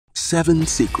7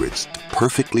 secrets to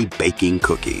perfectly baking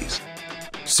cookies.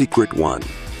 Secret 1.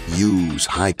 Use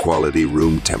high-quality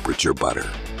room temperature butter.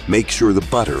 Make sure the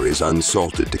butter is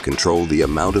unsalted to control the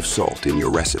amount of salt in your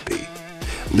recipe.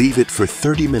 Leave it for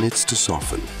 30 minutes to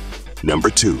soften. Number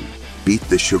 2. Beat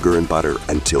the sugar and butter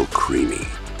until creamy.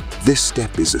 This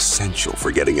step is essential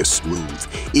for getting a smooth,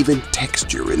 even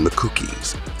texture in the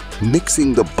cookies.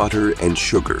 Mixing the butter and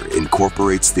sugar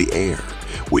incorporates the air,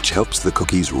 which helps the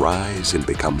cookies rise and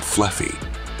become fluffy.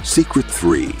 Secret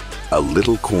 3. A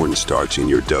little cornstarch in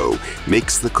your dough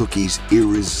makes the cookies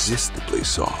irresistibly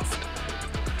soft.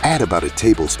 Add about a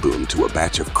tablespoon to a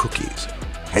batch of cookies,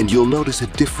 and you'll notice a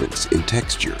difference in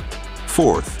texture.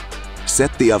 Fourth,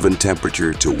 set the oven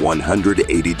temperature to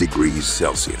 180 degrees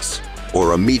Celsius,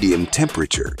 or a medium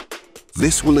temperature.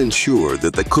 This will ensure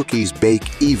that the cookies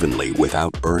bake evenly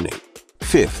without burning.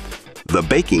 Fifth, the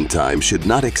baking time should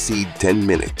not exceed 10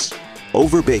 minutes.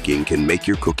 Overbaking can make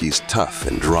your cookies tough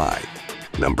and dry.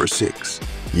 Number 6,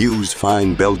 use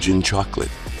fine Belgian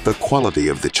chocolate. The quality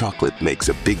of the chocolate makes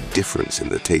a big difference in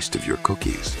the taste of your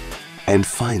cookies. And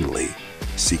finally,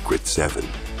 Secret 7.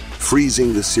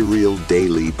 Freezing the cereal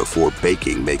daily before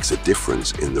baking makes a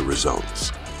difference in the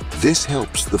results. This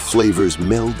helps the flavors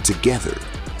meld together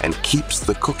and keeps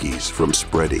the cookies from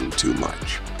spreading too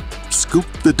much. Scoop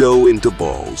the dough into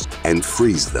balls and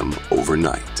freeze them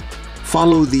overnight.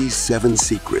 Follow these 7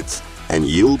 secrets and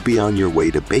you'll be on your way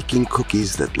to baking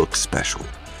cookies that look special.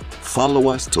 Follow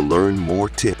us to learn more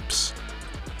tips